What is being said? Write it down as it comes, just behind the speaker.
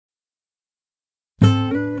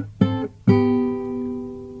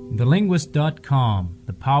TheLinguist.com,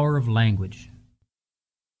 the power of language.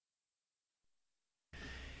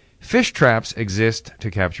 Fish traps exist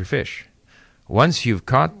to capture fish. Once you've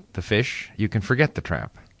caught the fish, you can forget the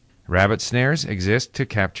trap. Rabbit snares exist to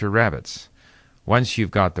capture rabbits. Once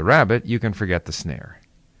you've got the rabbit, you can forget the snare.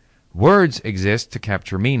 Words exist to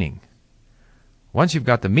capture meaning. Once you've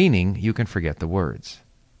got the meaning, you can forget the words.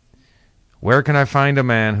 Where can I find a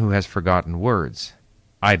man who has forgotten words?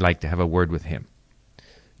 I'd like to have a word with him.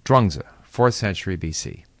 Zhuangzi, 4th century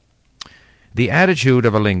BC. The attitude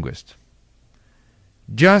of a linguist.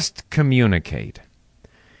 Just communicate.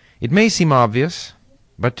 It may seem obvious,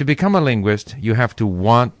 but to become a linguist, you have to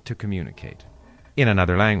want to communicate in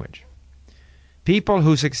another language. People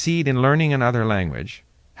who succeed in learning another language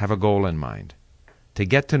have a goal in mind, to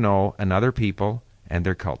get to know another people and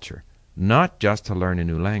their culture, not just to learn a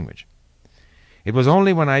new language. It was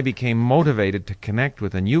only when I became motivated to connect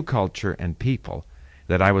with a new culture and people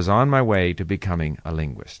that I was on my way to becoming a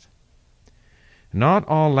linguist. Not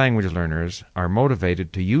all language learners are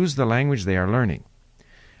motivated to use the language they are learning.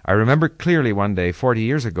 I remember clearly one day 40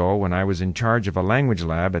 years ago when I was in charge of a language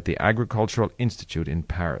lab at the Agricultural Institute in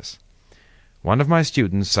Paris. One of my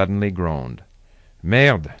students suddenly groaned,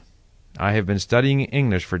 "Merde! I have been studying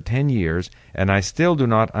English for 10 years and I still do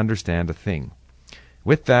not understand a thing."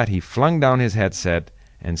 With that he flung down his headset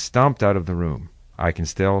and stomped out of the room. I can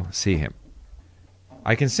still see him.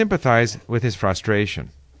 I can sympathize with his frustration.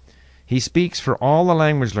 He speaks for all the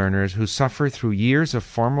language learners who suffer through years of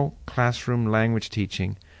formal classroom language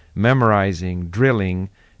teaching, memorizing, drilling,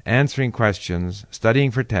 answering questions, studying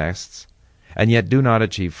for tests, and yet do not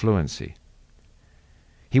achieve fluency.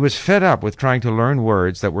 He was fed up with trying to learn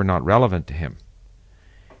words that were not relevant to him.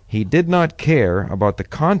 He did not care about the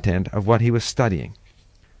content of what he was studying.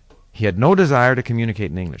 He had no desire to communicate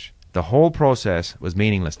in English. The whole process was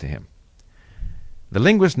meaningless to him. The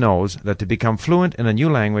linguist knows that to become fluent in a new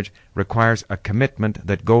language requires a commitment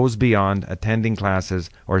that goes beyond attending classes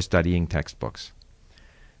or studying textbooks.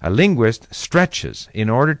 A linguist stretches in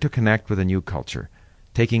order to connect with a new culture,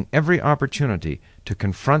 taking every opportunity to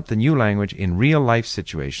confront the new language in real-life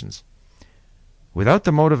situations. Without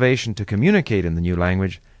the motivation to communicate in the new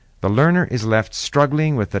language, the learner is left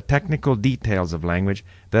struggling with the technical details of language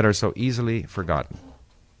that are so easily forgotten.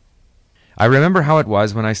 I remember how it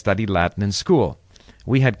was when I studied Latin in school.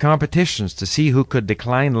 We had competitions to see who could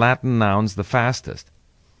decline Latin nouns the fastest.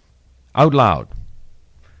 Out loud.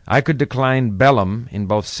 I could decline bellum in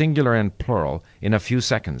both singular and plural in a few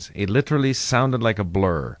seconds. It literally sounded like a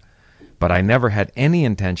blur. But I never had any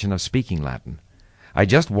intention of speaking Latin. I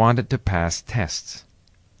just wanted to pass tests.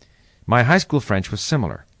 My high school French was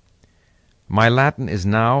similar. My Latin is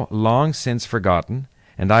now long since forgotten,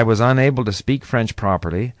 and I was unable to speak French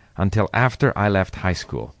properly until after I left high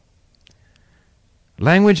school.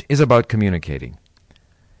 Language is about communicating,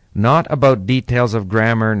 not about details of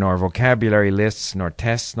grammar, nor vocabulary lists, nor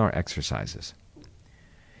tests, nor exercises.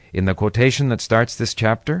 In the quotation that starts this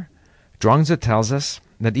chapter, Zhuangzi tells us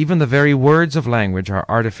that even the very words of language are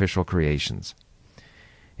artificial creations.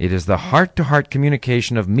 It is the heart-to-heart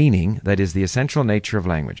communication of meaning that is the essential nature of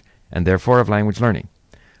language, and therefore of language learning.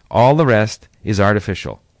 All the rest is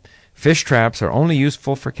artificial. Fish traps are only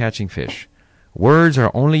useful for catching fish. Words are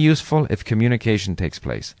only useful if communication takes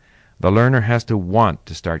place. The learner has to want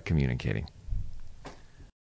to start communicating.